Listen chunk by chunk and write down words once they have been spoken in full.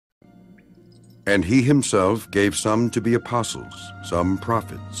And he himself gave some to be apostles, some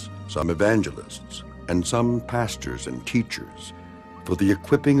prophets, some evangelists, and some pastors and teachers, for the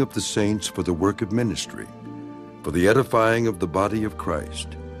equipping of the saints for the work of ministry, for the edifying of the body of Christ,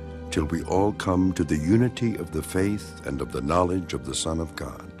 till we all come to the unity of the faith and of the knowledge of the Son of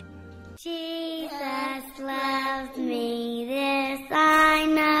God. Jesus loves me, this I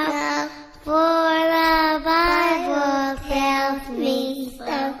know, for the Bible tells me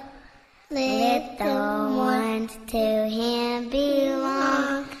so. Little ones to him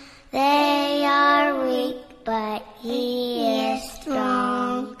belong, they are weak, but he is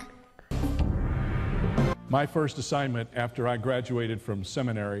strong. My first assignment after I graduated from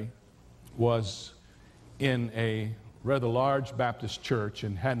seminary was in a rather large Baptist church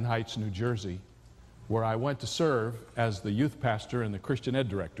in Haddon Heights, New Jersey, where I went to serve as the youth pastor and the Christian ed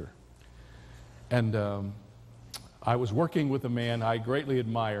director. And I was working with a man I greatly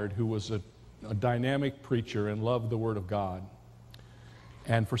admired who was a dynamic preacher and loved the Word of God.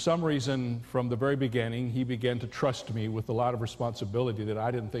 And for some reason, from the very beginning, he began to trust me with a lot of responsibility that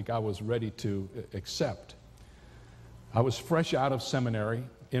I didn't think I was ready to accept. I was fresh out of seminary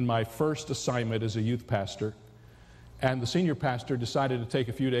in my first assignment as a youth pastor, and the senior pastor decided to take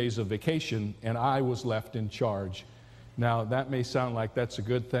a few days of vacation, and I was left in charge. Now, that may sound like that's a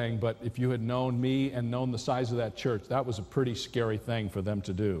good thing, but if you had known me and known the size of that church, that was a pretty scary thing for them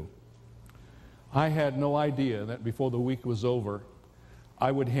to do. I had no idea that before the week was over,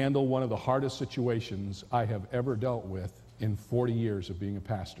 I would handle one of the hardest situations I have ever dealt with in 40 years of being a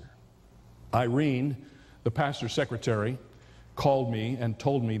pastor. Irene, the pastor's secretary, called me and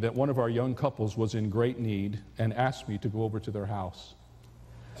told me that one of our young couples was in great need and asked me to go over to their house.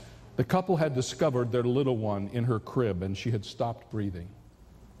 The couple had discovered their little one in her crib, and she had stopped breathing.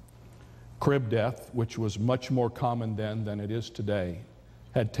 Crib death, which was much more common then than it is today,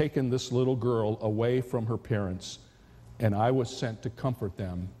 had taken this little girl away from her parents, and I was sent to comfort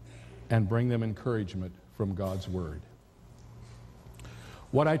them and bring them encouragement from God's Word.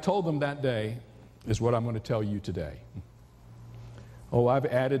 What I told them that day is what I'm going to tell you today. Oh, I've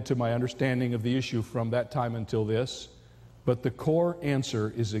added to my understanding of the issue from that time until this, but the core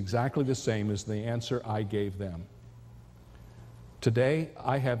answer is exactly the same as the answer I gave them. Today,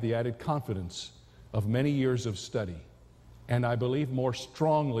 I have the added confidence of many years of study, and I believe more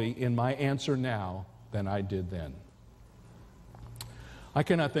strongly in my answer now than I did then. I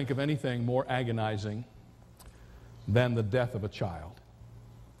cannot think of anything more agonizing than the death of a child.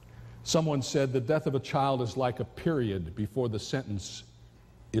 Someone said the death of a child is like a period before the sentence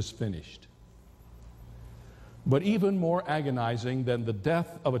is finished. But even more agonizing than the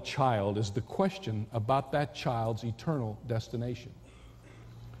death of a child is the question about that child's eternal destination.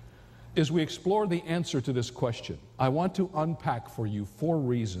 As we explore the answer to this question, I want to unpack for you 4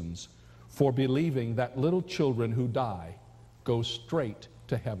 reasons for believing that little children who die go straight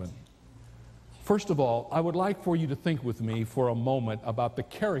to heaven. First of all, I would like for you to think with me for a moment about the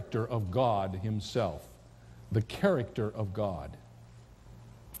character of God Himself. The character of God.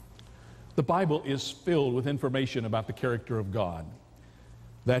 The Bible is filled with information about the character of God.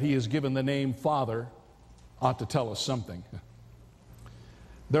 That He is given the name Father ought to tell us something.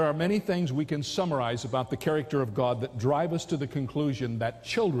 There are many things we can summarize about the character of God that drive us to the conclusion that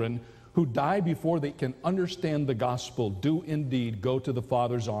children who die before they can understand the gospel do indeed go to the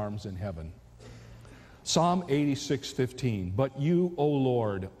Father's arms in heaven. Psalm 86:15, "But you, O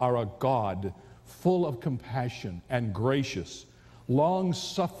Lord, are a God full of compassion and gracious,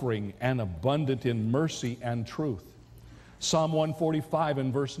 long-suffering and abundant in mercy and truth." Psalm 145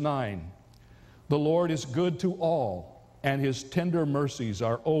 and verse 9, "The Lord is good to all, and His tender mercies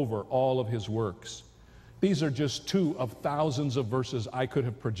are over all of His works." These are just 2 of thousands of verses I could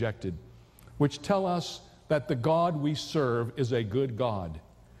have projected, which tell us that the God we serve is a good God.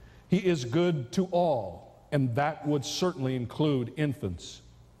 He is good to all, and that would certainly include infants.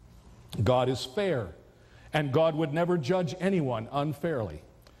 God is fair, and God would never judge anyone unfairly.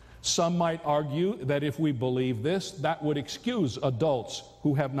 Some might argue that if we believe this, that would excuse adults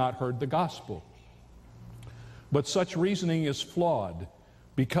who have not heard the gospel. But such reasoning is flawed,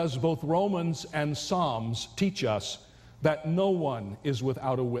 because both Romans and Psalms teach us that no one is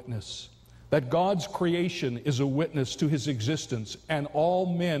without a witness, that God's creation is a witness to His existence, and all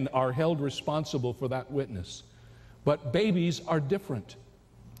men are held responsible for that witness. But babies are different.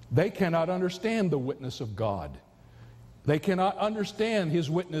 They cannot understand the witness of God. They cannot understand His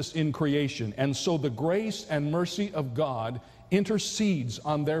witness in creation, and so the grace and mercy of God intercedes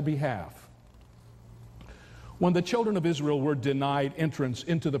on their behalf. When the children of Israel were denied entrance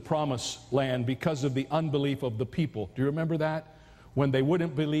into the promised land because of the unbelief of the people, do you remember that? when they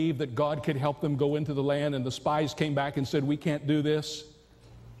wouldn't believe that God could help them go into the land, and the spies came back and said, we can't do this.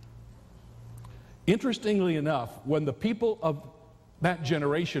 Interestingly enough, when the people of that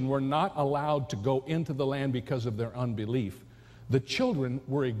generation were not allowed to go into the land because of their unbelief, the children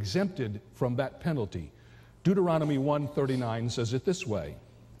were exempted from that penalty. Deuteronomy 1:39 says it this way,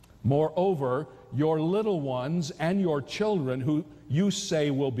 moreover, your little ones and your children who you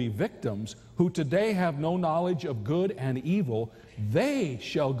say will be victims, who today have no knowledge of good and evil, they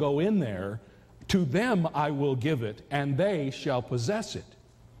shall go in there, to them I will give it, and they shall possess it.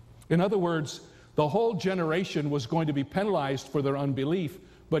 In other words, the whole generation was going to be penalized for their unbelief,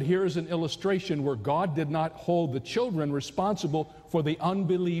 but here's an illustration where God did not hold the children responsible for the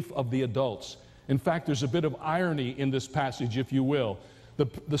unbelief of the adults. In fact, there's a bit of irony in this passage, if you will.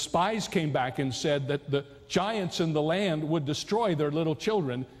 The spies came back and said that the giants in the land would destroy their little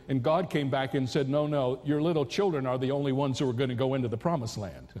children, and God came back and said, no, no, your little children are the only ones who are going to go into the promised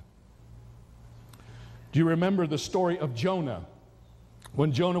land. Do you remember the story of Jonah?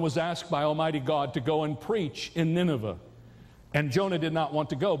 When Jonah was asked by Almighty God to go and preach in Nineveh, and Jonah did not want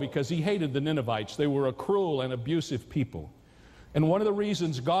to go because he hated the Ninevites. They were a cruel and abusive people. And one of the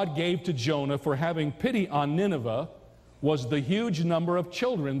reasons God gave to Jonah for having pity on Nineveh was the huge number of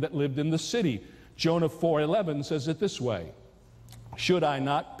children that lived in the city. Jonah 4:11 says it this way, should I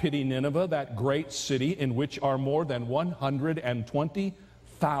not pity Nineveh, that great city in which are more than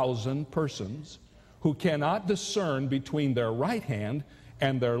 120,000 persons who cannot discern between their right hand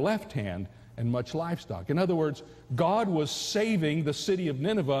and their left hand, and much livestock. In other words, God was saving the city of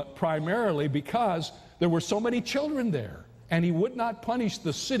Nineveh primarily because there were so many children there, and he would not punish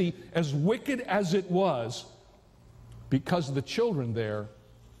the city, as wicked as it was, because the children there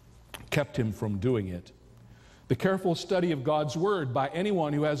kept him from doing it. The careful study of God's Word by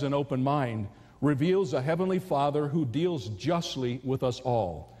anyone who has an open mind reveals a Heavenly Father who deals justly with us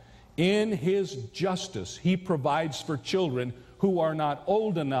all. In his justice, he provides for children who are not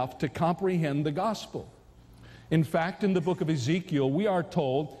old enough to comprehend the gospel. In fact, in the book of Ezekiel, we are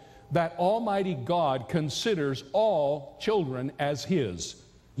told that Almighty God considers all children as his.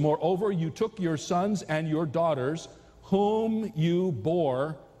 Moreover, you took your sons and your daughters, whom you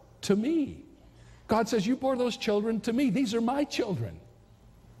bore to me. God says, you bore those children to me. These are my children.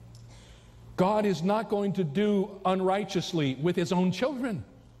 God is not going to do unrighteously with his own children.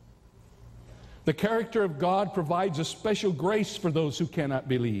 The character of God provides a special grace for those who cannot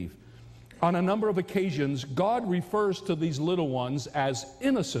believe. On a number of occasions, God refers to these little ones as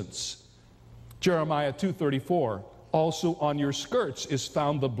innocents. Jeremiah 2:34, also on your skirts is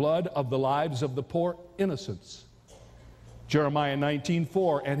found the blood of the lives of the poor innocents. Jeremiah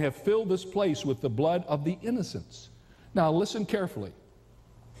 19:4, and have filled this place with the blood of the innocents. Now listen carefully.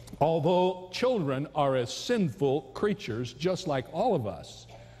 Although children are as sinful creatures, just like all of us,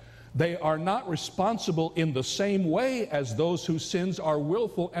 they are not responsible in the same way as those whose sins are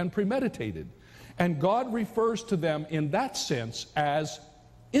willful and premeditated. And God refers to them in that sense as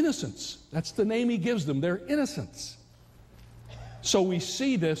innocents. That's the name he gives them. They're innocents. So we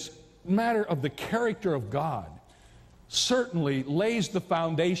see this matter of the character of God certainly lays the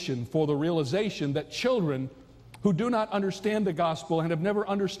foundation for the realization that children who do not understand the gospel and have never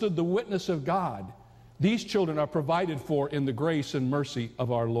understood the witness of God, these children are provided for in the grace and mercy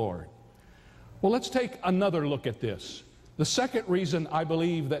of our Lord. Well, let's take another look at this. The second reason I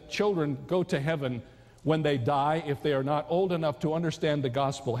believe that children go to heaven when they die, if they are not old enough to understand the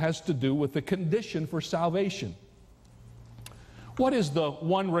gospel, has to do with the condition for salvation. What is the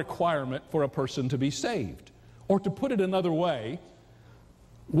one requirement for a person to be saved? Or to put it another way,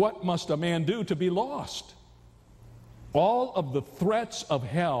 what must a man do to be lost? All of the threats of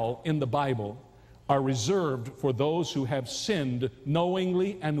hell in the Bible are reserved for those who have sinned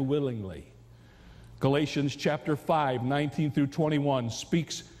knowingly and willingly. Galatians chapter 5, 19 through 21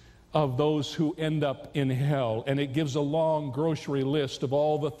 speaks of those who end up in hell, and it gives a long grocery list of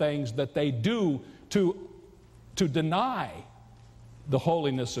all the things that they do to deny the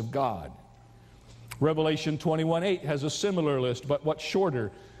holiness of God. Revelation 21:8 has a similar list, but what's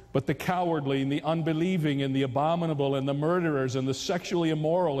shorter. But the cowardly and the unbelieving and the abominable and the murderers and the sexually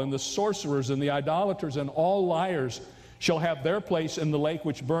immoral and the sorcerers and the idolaters and all liars shall have their place in the lake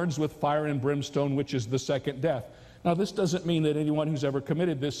which burns with fire and brimstone, which is the second death. Now, this doesn't mean that anyone who's ever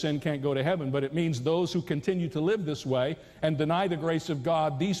committed this sin can't go to heaven, but it means those who continue to live this way and deny the grace of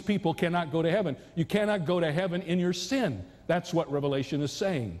God, these people cannot go to heaven. You cannot go to heaven in your sin. That's what Revelation is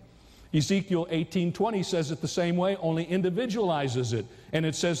saying. Ezekiel 18:20 says it the same way, only individualizes it. And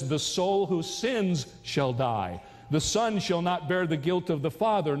it says, the soul who sins shall die. The son shall not bear the guilt of the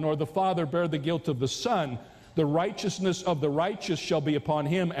father, nor the father bear the guilt of the son, The righteousness of the righteous shall be upon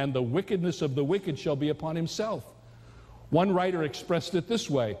him, and the wickedness of the wicked shall be upon himself. One writer expressed it this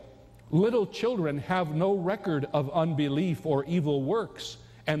way: little children have no record of unbelief or evil works,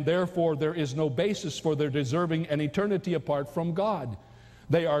 and therefore there is no basis for their deserving an eternity apart from God.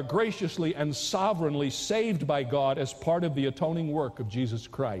 They are graciously and sovereignly saved by God as part of the atoning work of Jesus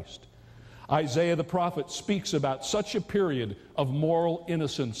Christ. Isaiah the prophet speaks about such a period of moral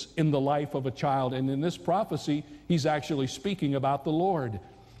innocence in the life of a child, and in this prophecy he's actually speaking about the Lord.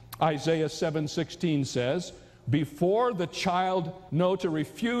 Isaiah 7:16 says, before the child know to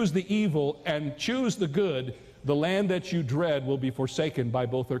refuse the evil and choose the good, the land that you dread will be forsaken by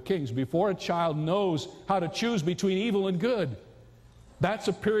both their kings. Before a child knows how to choose between evil and good, that's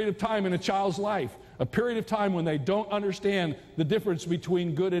a period of time in a child's life. A period of time when they don't understand the difference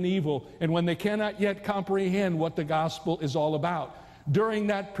between good and evil, and when they cannot yet comprehend what the gospel is all about. During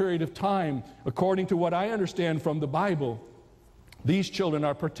that period of time, according to what I understand from the Bible, these children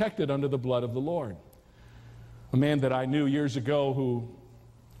are protected under the blood of the Lord. A man that I knew years ago who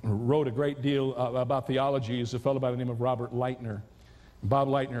wrote a great deal about theology is a fellow by the name of Robert Lightner. Bob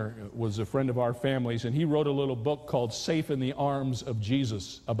Lightner was a friend of our family's, and he wrote a little book called Safe in the Arms of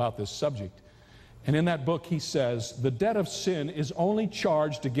Jesus about this subject. And in that book he says, the debt of sin is only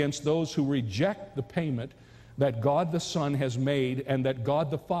charged against those who reject the payment that God the Son has made and that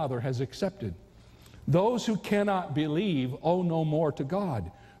God the Father has accepted. Those who cannot believe owe no more to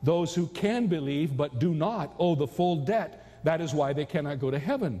God. Those who can believe but do not owe the full debt. That is why they cannot go to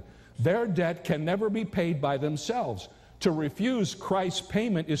heaven. Their debt can never be paid by themselves. To refuse Christ's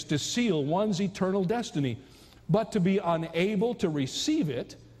payment is to seal one's eternal destiny. But to be unable to receive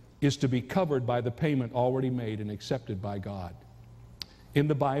it is to be covered by the payment already made and accepted by God. In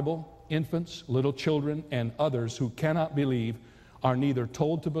the Bible, infants, little children, and others who cannot believe are neither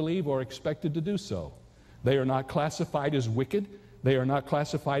told to believe or expected to do so. They are not classified as wicked. They are not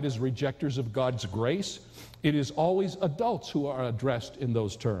classified as rejectors of God's grace. It is always adults who are addressed in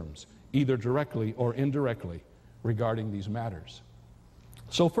those terms, either directly or indirectly, regarding these matters.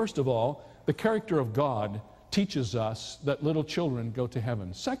 So first of all, the character of God teaches us that little children go to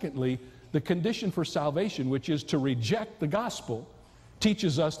heaven. Secondly, the condition for salvation, which is to reject the gospel,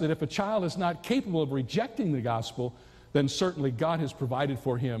 teaches us that if a child is not capable of rejecting the gospel, then certainly God has provided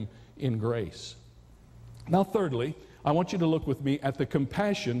for him in grace. Now thirdly, I want you to look with me at the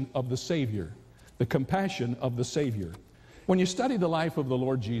compassion of the Savior. The compassion of the Savior. When you study the life of the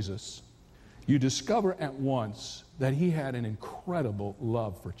Lord Jesus, you discover at once that he had an incredible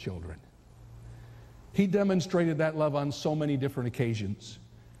love for children. He demonstrated that love on so many different occasions.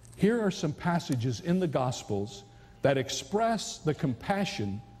 Here are some passages in the Gospels that express the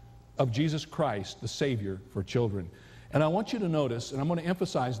compassion of Jesus Christ, the Savior, for children. And I want you to notice, and I'm going to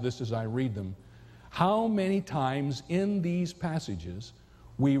emphasize this as I read them, how many times in these passages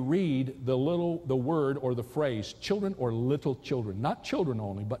we read the word or the phrase children or little children. Not children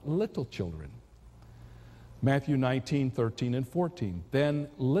only, but little children. Matthew 19:13 and 14. Then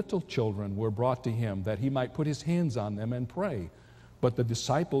little children were brought to him that he might put his hands on them and pray. But the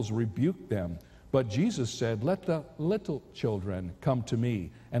disciples rebuked them. But Jesus said, let the little children come to me,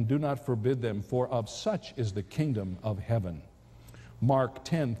 and do not forbid them, for of such is the kingdom of heaven. Mark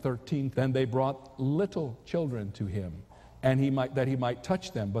 10:13. Then they brought little children to him, and that he might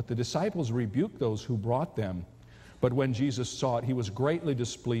touch them. But the disciples rebuked those who brought them. But when Jesus saw it, he was greatly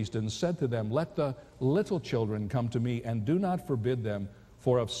displeased and said to them, let the little children come to me, and do not forbid them,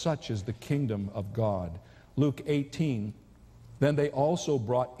 for of such is the kingdom of God. Luke 18, then they also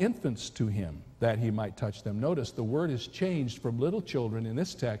brought infants to him, that he might touch them. Notice the word is changed from little children in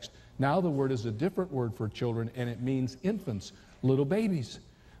this text. Now the word is a different word for children, and it means infants, little babies.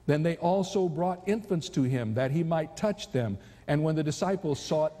 Then they also brought infants to him, that he might touch them. And when the disciples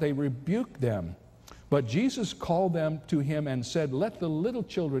saw it, they rebuked them. But Jesus called them to him and said, let the little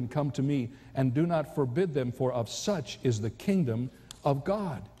children come to me, and do not forbid them, for of such is the kingdom of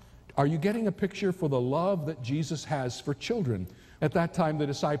God. Are you getting a picture for the love that Jesus has for children? At that time the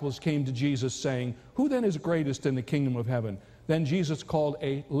disciples came to Jesus saying, who then is greatest in the kingdom of heaven? Then Jesus called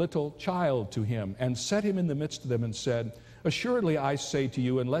a little child to him and set him in the midst of them and said, assuredly I say to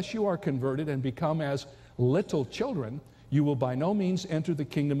you, unless you are converted and become as little children, you will by no means enter the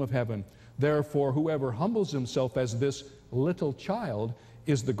kingdom of heaven. Therefore, whoever humbles himself as this little child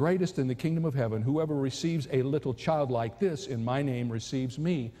is the greatest in the kingdom of heaven. Whoever receives a little child like this in my name receives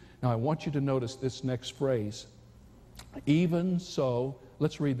me. Now, I want you to notice this next phrase. Even so,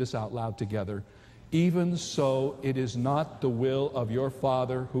 let's read this out loud together. Even so, it is not the will of your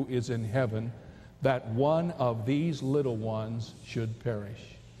Father who is in heaven that one of these little ones should perish.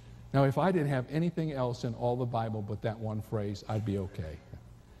 Now, if I didn't have anything else in all the Bible but that one phrase, I'd be okay.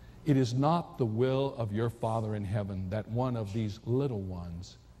 It is not the will of your Father in heaven that one of these little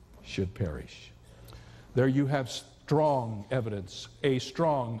ones should perish. There you have strong evidence, a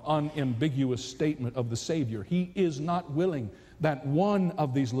strong, unambiguous statement of the Savior. He is not willing that one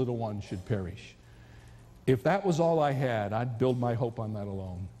of these little ones should perish. If that was all I had, I'd build my hope on that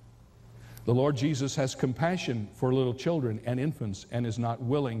alone. The Lord Jesus has compassion for little children and infants and is not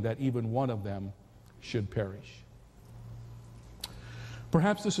willing that even one of them should perish.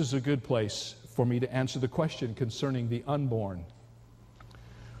 Perhaps this is a good place for me to answer the question concerning the unborn.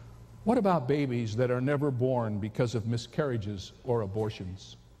 What about babies that are never born because of miscarriages or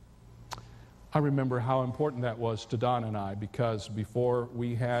abortions? I remember how important that was to Don and I, because before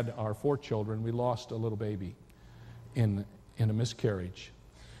we had our 4 children, we lost a little baby in a miscarriage.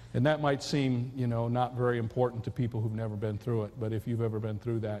 And that might seem, not very important to people who've never been through it, but if you've ever been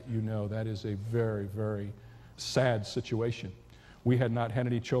through that, you know that is a very, very sad situation. We had not had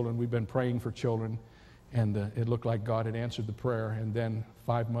any children. We'd been praying for children, and it looked like God had answered the prayer, and then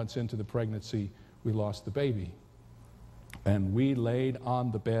 5 months into the pregnancy, we lost the baby. And we laid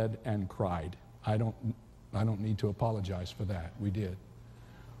on the bed and cried. I don't need to apologize for that. We did.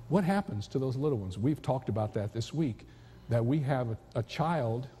 What happens to those little ones? We've talked about that this week, that we have a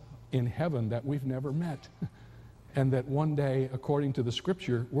child in heaven that we've never met. And that one day, according to the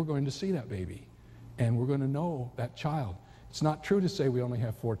Scripture, we're going to see that baby. And we're going to know that child. It's not true to say we only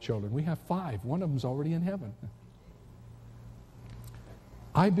have 4 children. We have 5. One of them's already in heaven.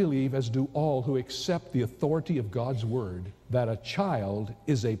 I believe, as do all who accept the authority of God's Word, that a child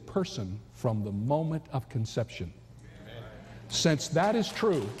is a person from the moment of conception. Amen. Since that is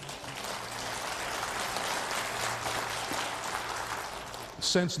true,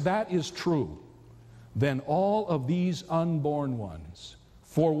 then all of these unborn ones,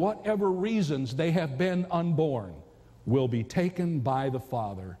 for whatever reasons they have been unborn, will be taken by the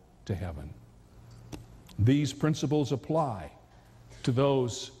Father to heaven. These principles apply to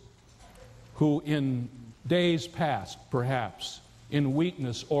those who in days past, perhaps, in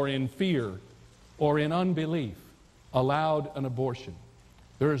weakness or in fear or in unbelief, allowed an abortion.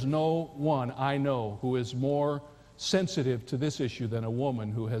 There is no one I know who is more sensitive to this issue than a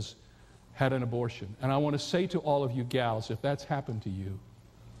woman who has had an abortion. And I want to say to all of you gals, if that's happened to you,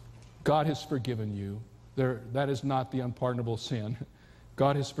 God has forgiven you. That is not the unpardonable sin.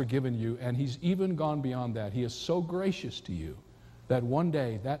 God has forgiven you, and He's even gone beyond that. He is so gracious to you that one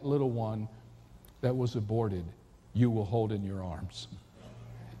day that little one that was aborted, you will hold in your arms.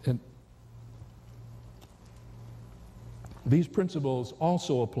 And these principles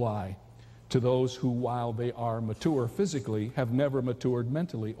also apply to those who, while they are mature physically, have never matured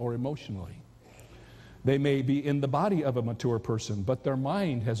mentally or emotionally. They may be in the body of a mature person, but their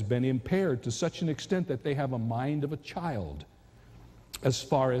mind has been impaired to such an extent that they have a mind of a child. As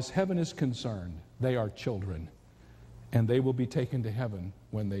far as heaven is concerned, they are children, and they will be taken to heaven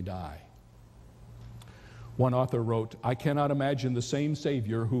when they die. One author wrote, "I cannot imagine the same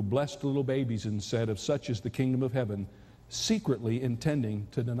Savior who blessed little babies and said, 'Of such is the kingdom of heaven,' secretly intending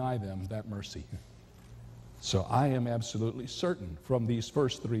to deny them that mercy." So I am absolutely certain from these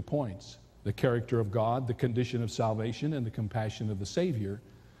first 3 points, the character of God, the condition of salvation, and the compassion of the Savior,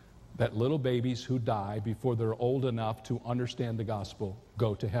 that little babies who die before they're old enough to understand the gospel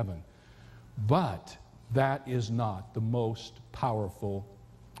go to heaven. But that is not the most powerful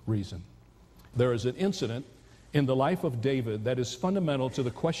reason. There is an incident in the life of David that is fundamental to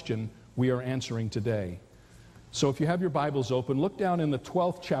the question we are answering today. So if you have your Bibles open, look down in the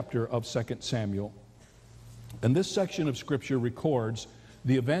 12th chapter of 2 Samuel. And this section of Scripture records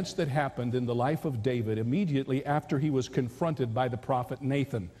the events that happened in the life of David immediately after he was confronted by the prophet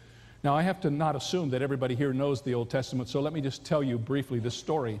Nathan. Now, I have to not assume that everybody here knows the Old Testament, so let me just tell you briefly this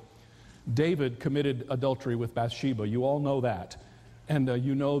story. David committed adultery with Bathsheba. You all know that. And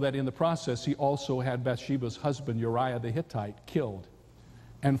you know that in the process, he also had Bathsheba's husband, Uriah the Hittite, killed.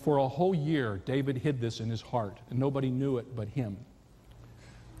 And for a whole year, David hid this in his heart, and nobody knew it but him.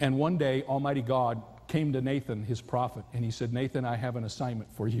 And one day, Almighty God came to Nathan, his prophet, and he said, "Nathan, I have an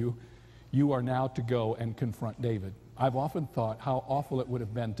assignment for you. You are now to go and confront David." I've often thought how awful it would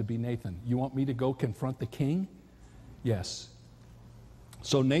have been to be Nathan. You want me to go confront the king? Yes.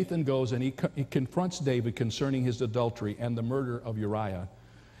 So Nathan goes and he confronts David concerning his adultery and the murder of Uriah.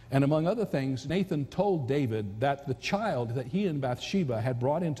 And among other things, Nathan told David that the child that he and Bathsheba had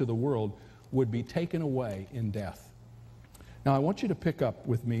brought into the world would be taken away in death. Now I want you to pick up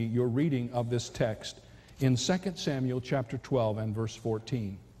with me your reading of this text in 2 Samuel chapter 12 and verse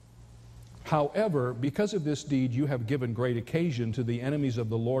 14. However, because of this deed you have given great occasion to the enemies of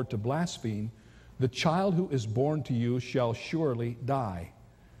the Lord to blaspheme. The child who is born to you shall surely die."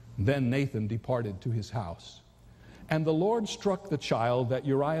 Then Nathan departed to his house. And the Lord struck the child that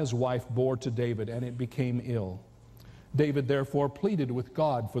Uriah's wife bore to David, and it became ill. David therefore pleaded with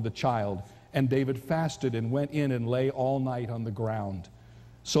God for the child, and David fasted and went in and lay all night on the ground.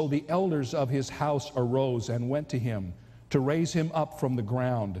 So the elders of his house arose and went to him to raise him up from the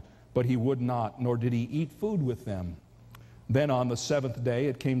ground, but he would not, nor did he eat food with them. Then on the 7th day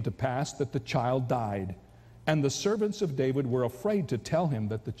it came to pass that the child died. And the servants of David were afraid to tell him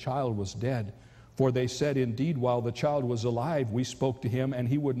that the child was dead. For they said, "Indeed, while the child was alive, we spoke to him, and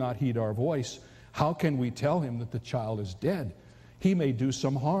he would not heed our voice. How can we tell him that the child is dead? He may do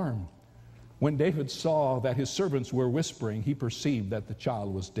some harm." When David saw that his servants were whispering, he perceived that the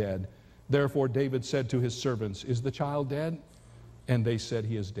child was dead. Therefore David said to his servants, "Is the child dead?" And they said,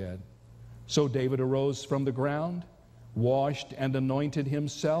 "He is dead." So David arose from the ground, washed and anointed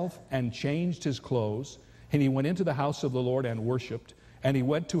himself, and changed his clothes. And he went into the house of the Lord and worshipped. And he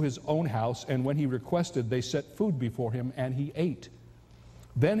went to his own house, and when he requested, they set food before him, and he ate.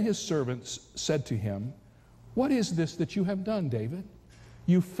 Then his servants said to him, "What is this that you have done, David?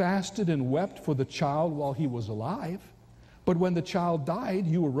 You fasted and wept for the child while he was alive, but when the child died,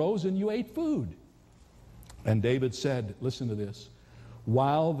 you arose and you ate food." And David said, listen to this,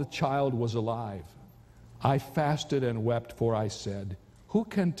 "While the child was alive, I fasted and wept, for I said, 'Who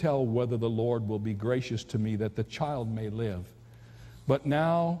can tell whether the Lord will be gracious to me that the child may live?' But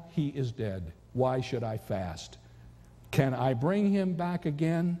now he is dead. Why should I fast? Can I bring him back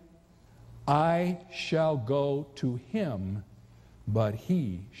again? I shall go to him, but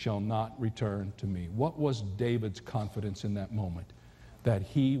he shall not return to me." What was David's confidence in that moment? That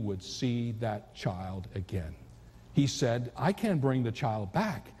he would see that child again. He said, "I can't bring the child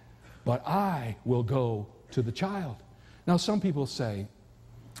back, but I will go to the child." Now some people say,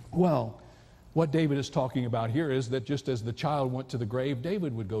 well, what David is talking about here is that just as the child went to the grave,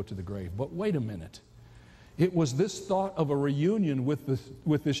 David would go to the grave. But wait a minute. It was this thought of a reunion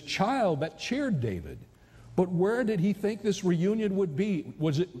with this child that cheered David. But where did he think this reunion would be?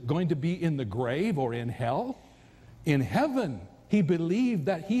 Was it going to be in the grave or in hell? In heaven. He believed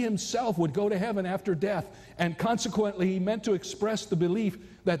that he himself would go to heaven after death, and consequently he meant to express the belief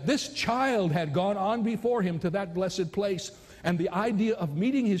that this child had gone on before him to that blessed place. And the idea of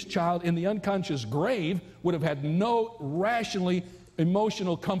meeting his child in the unconscious grave would have had no rationally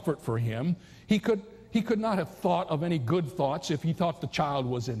emotional comfort for him. He could not have thought of any good thoughts if he thought the child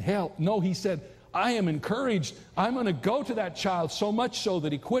was in hell. No, he said, "I am encouraged. I'm going to go to that child," so much so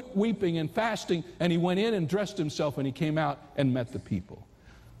that he quit weeping and fasting, and he went in and dressed himself, and he came out and met the people.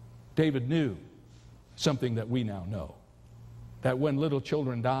 David knew something that we now know, that when little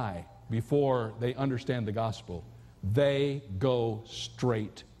children die before they understand the gospel, they go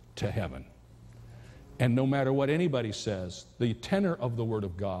straight to heaven. And no matter what anybody says, the tenor of the Word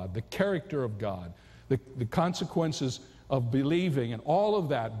of God, the character of God, the consequences of believing, and all of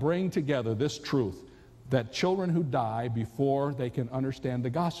that bring together this truth that children who die before they can understand the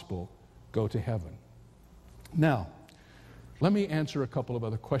gospel go to heaven. Now, let me answer a couple of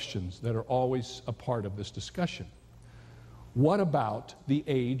other questions that are always a part of this discussion. What about the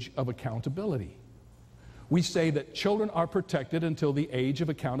age of accountability? We say that children are protected until the age of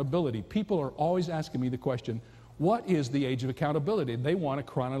accountability. People are always asking me the question, what is the age of accountability? They want a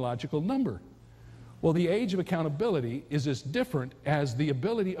chronological number. Well, the age of accountability is as different as the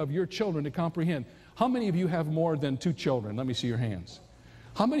ability of your children to comprehend. How many of you have more than 2 children? Let me see your hands.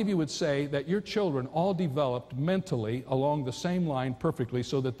 How many of you would say that your children all developed mentally along the same line perfectly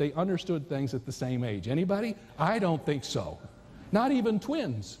so that they understood things at the same age? Anybody? I don't think so. Not even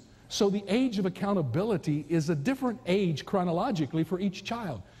twins. So the age of accountability is a different age chronologically for each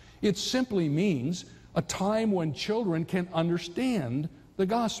child. It simply means a time when children can understand the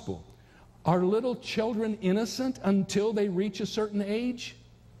gospel. Are little children innocent until they reach a certain age?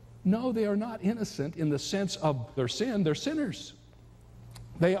 No, they are not innocent in the sense of their sin. They're sinners.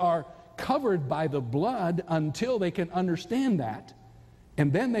 They are covered by the blood until they can understand that,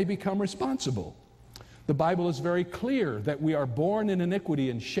 and then they become responsible. The Bible is very clear that we are born in iniquity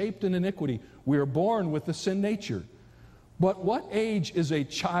and shaped in iniquity. We are born with the sin nature. But what age is a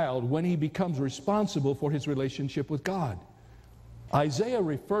child when he becomes responsible for his relationship with God? Isaiah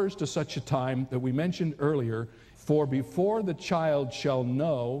refers to such a time that we mentioned earlier, "For before the child shall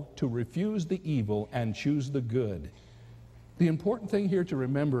know to refuse the evil and choose the good." The important thing here to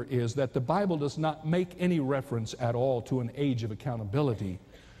remember is that the Bible does not make any reference at all to an age of accountability,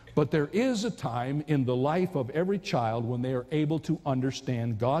 but there is a time in the life of every child when they are able to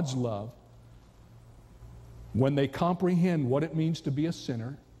understand God's love, When they comprehend what it means to be a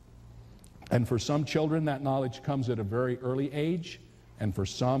sinner, and for some children that knowledge comes at a very early age, and for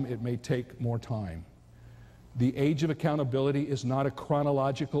some it may take more time. The age of accountability is not a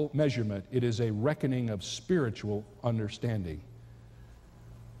chronological measurement. It is a reckoning of spiritual understanding.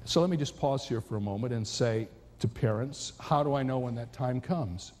 So let me just pause here for a moment and say to parents, how do I know when that time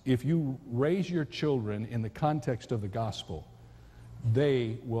comes? If you raise your children in the context of the gospel,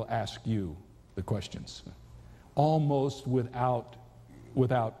 they will ask you the questions. Almost without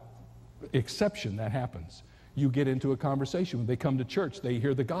exception, that happens. You get into a conversation. When they come to church, they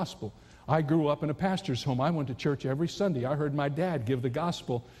hear the gospel. I grew up in a pastor's home. I went to church every Sunday. I heard my dad give the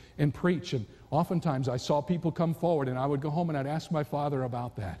gospel and preach. And oftentimes I saw people come forward, and I would go home and I'd ask my father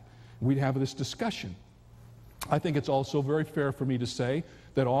about that. We'd have this discussion. I think it's also very fair for me to say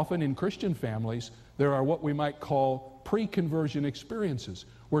that often in Christian families, there are what we might call pre-conversion experiences,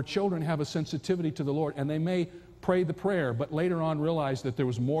 where children have a sensitivity to the Lord, and they may pray the prayer, but later on realize that there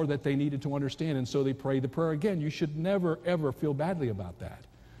was more that they needed to understand, and so they pray the prayer again. You should never, ever feel badly about that.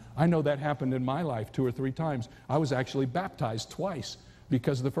 I know that happened in my life 2 or 3 times. I was actually baptized twice,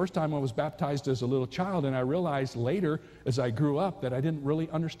 because the first time I was baptized as a little child, and I realized later as I grew up that I didn't really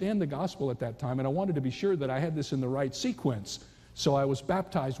understand the gospel at that time, and I wanted to be sure that I had this in the right sequence. So I was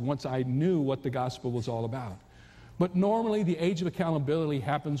baptized once I knew what the gospel was all about. But normally the age of accountability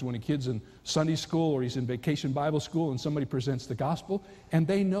happens when a kid's in Sunday school or he's in vacation Bible school and somebody presents the gospel, and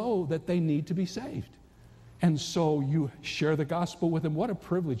they know that they need to be saved. And so you share the gospel with them. What a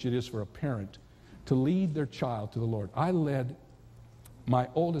privilege it is for a parent to lead their child to the Lord. I led my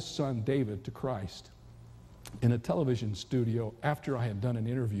oldest son, David, to Christ in a television studio. After I had done an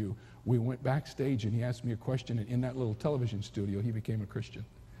interview, we went backstage and he asked me a question, and in that little television studio, he became a Christian.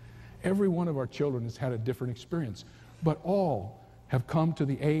 Every one of our children has had a different experience, but all have come to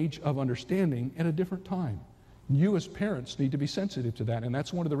the age of understanding at a different time. You as parents need to be sensitive to that, and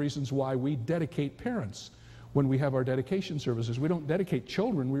that's one of the reasons why we dedicate parents when we have our dedication services. We don't dedicate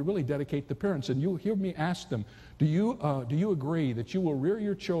children, we really dedicate the parents. And you'll hear me ask them, do you agree that you will rear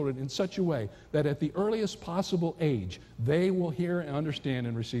your children in such a way that at the earliest possible age, they will hear and understand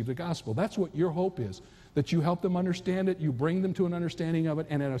and receive the gospel? That's what your hope is, that you help them understand it, you bring them to an understanding of it,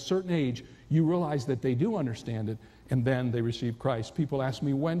 and at a certain age, you realize that they do understand it, and then they receive Christ. People ask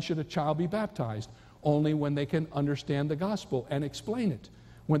me, when should a child be baptized? Only when they can understand the gospel and explain it.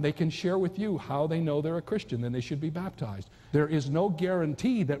 When they can share with you how they know they're a Christian, then they should be baptized. There is no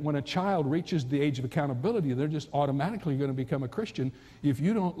guarantee that when a child reaches the age of accountability, they're just automatically going to become a Christian if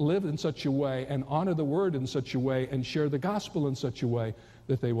you don't live in such a way and honor the word in such a way and share the gospel in such a way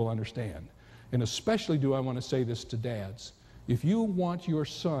that they will understand. And especially do I want to say this to dads. If you want your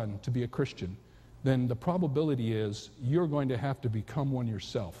son to be a Christian, then the probability is you're going to have to become one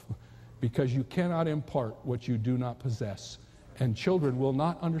yourself, because you cannot impart what you do not possess. And children will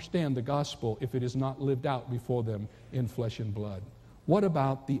not understand the gospel if it is not lived out before them in flesh and blood. What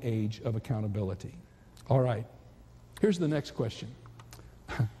about the age of accountability? All right, here's the next question.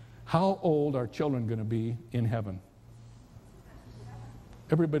 How old are children going to be in heaven?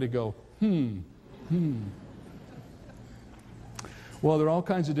 Everybody go, Well, there are all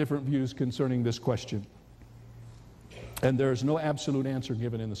kinds of different views concerning this question. And there's no absolute answer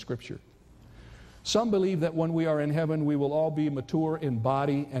given in the Scripture. Some believe that when we are in heaven, we will all be mature in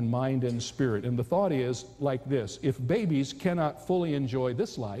body and mind and spirit. And the thought is like this: if babies cannot fully enjoy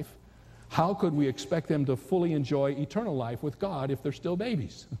this life, how could we expect them to fully enjoy eternal life with God if they're still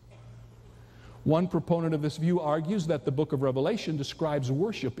babies? One proponent of this view argues that the book of Revelation describes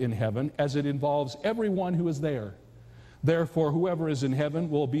worship in heaven as it involves everyone who is there. Therefore, whoever is in heaven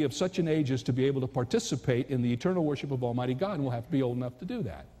will be of such an age as to be able to participate in the eternal worship of Almighty God, and will have to be old enough to do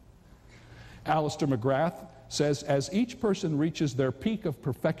that. Alistair McGrath says, as each person reaches their peak of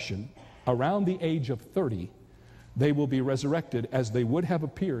perfection around the age of 30, they will be resurrected as they would have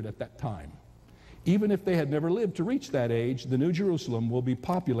appeared at that time. Even if they had never lived to reach that age, the New Jerusalem will be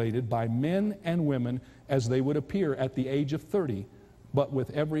populated by men and women as they would appear at the age of 30, but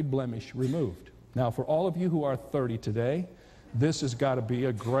with every blemish removed. Now, for all of you who are 30 today, this has got to be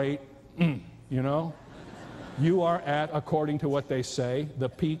a great, you know? You are at, according to what they say, the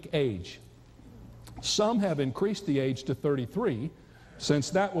peak age. Some have increased the age to 33,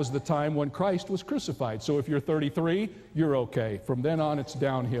 since that was the time when Christ was crucified. So if you're 33, you're okay. From then on, it's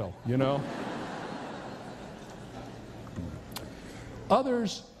downhill, you know?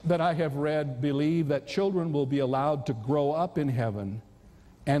 Others that I have read believe that children will be allowed to grow up in heaven,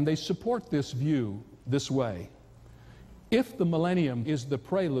 and they support this view this way. If the millennium is the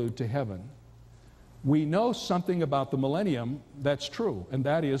prelude to heaven, we know something about the millennium that's true, and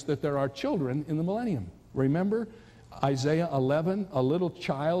that is that there are children in the millennium. Remember Isaiah 11, a little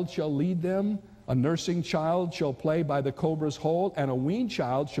child shall lead them, a nursing child shall play by the cobra's hole, and a weaned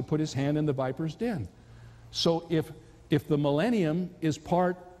child shall put his hand in the viper's den. So if the millennium is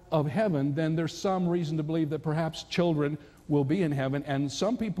part of heaven, then there's some reason to believe that perhaps children will be in heaven, and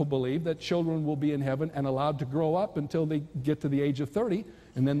some people believe that children will be in heaven and allowed to grow up until they get to the age of 30,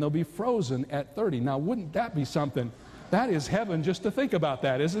 and then they'll be frozen at 30. Now, wouldn't that be something? That is heaven just to think about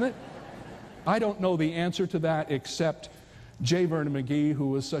that, isn't it? I don't know the answer to that, except J. Vernon McGee, who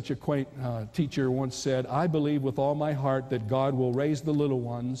was such a quaint teacher, once said, "I believe with all my heart that God will raise the little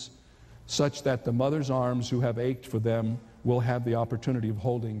ones such that the mother's arms who have ached for them will have the opportunity of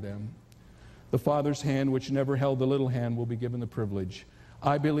holding them. The father's hand, which never held the little hand, will be given the privilege.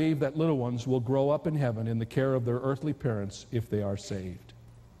 I believe that little ones will grow up in heaven in the care of their earthly parents if they are saved."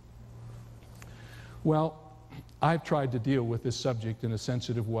 Well, I've tried to deal with this subject in a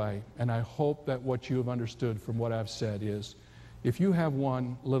sensitive way, and I hope that what you have understood from what I've said is, if you have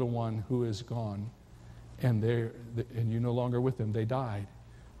one little one who is gone, and you're no longer with them, they died,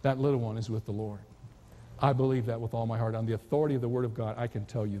 that little one is with the Lord. I believe that with all my heart. On the authority of the Word of God, I can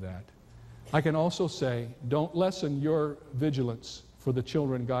tell you that. I can also say, don't lessen your vigilance for the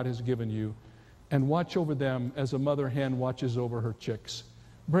children God has given you, and watch over them as a mother hen watches over her chicks.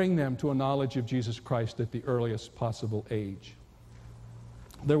 Bring them to a knowledge of Jesus Christ at the earliest possible age.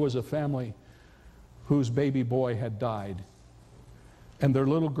 There was a family whose baby boy had died, and their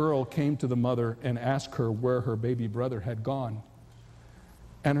little girl came to the mother and asked her where her baby brother had gone.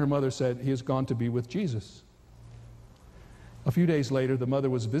 And her mother said, "He has gone to be with Jesus." A few days later, the mother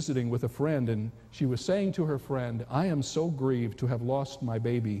was visiting with a friend, and she was saying to her friend, "I am so grieved to have lost my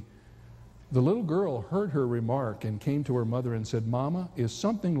baby." The little girl heard her remark and came to her mother and said, "Mama, is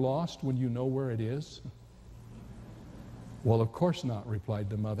something lost when you know where it is?" "Well, of course not," replied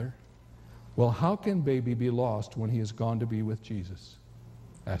the mother. "Well, how can baby be lost when he has gone to be with Jesus?"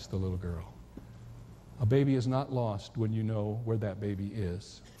 asked the little girl. A baby is not lost when you know where that baby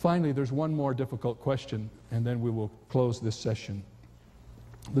is. Finally, there's one more difficult question, and then we will close this session.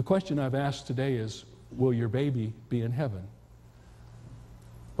 The question I've asked today is, will your baby be in heaven?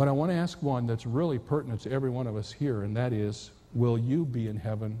 But I want to ask one that's really pertinent to every one of us here, and that is, will you be in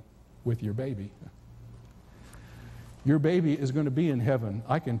heaven with your baby? Your baby is going to be in heaven.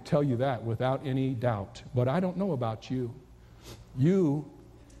 I can tell you that without any doubt. But I don't know about you. You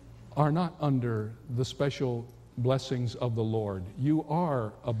are not under the special blessings of the Lord. You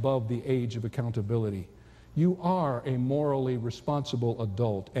are above the age of accountability. You are a morally responsible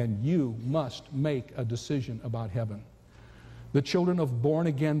adult, and you must make a decision about heaven. The children of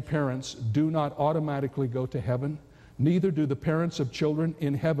born-again parents do not automatically go to heaven. Neither do the parents of children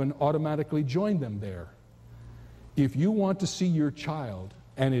in heaven automatically join them there. If you want to see your child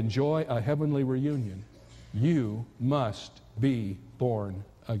and enjoy a heavenly reunion, you must be born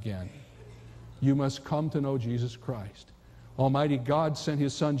again. You must come to know Jesus Christ. Almighty God sent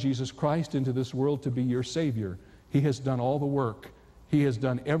His Son Jesus Christ into this world to be your Savior. He has done all the work. He has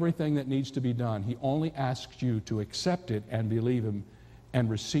done everything that needs to be done. He only asks you to accept it and believe Him and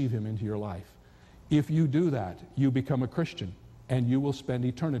receive Him into your life. If you do that, you become a Christian, and you will spend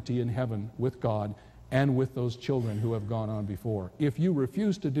eternity in heaven with God and with those children who have gone on before. If you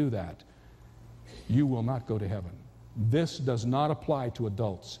refuse to do that, you will not go to heaven. This does not apply to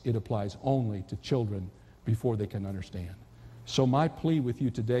adults. It applies only to children before they can understand. So my plea with you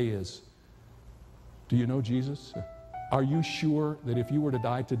today is, do you know Jesus? Are you sure that if you were to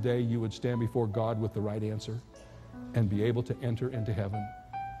die today, you would stand before God with the right answer and be able to enter into heaven?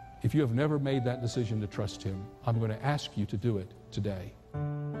 If you have never made that decision to trust Him, I'm going to ask you to do it today.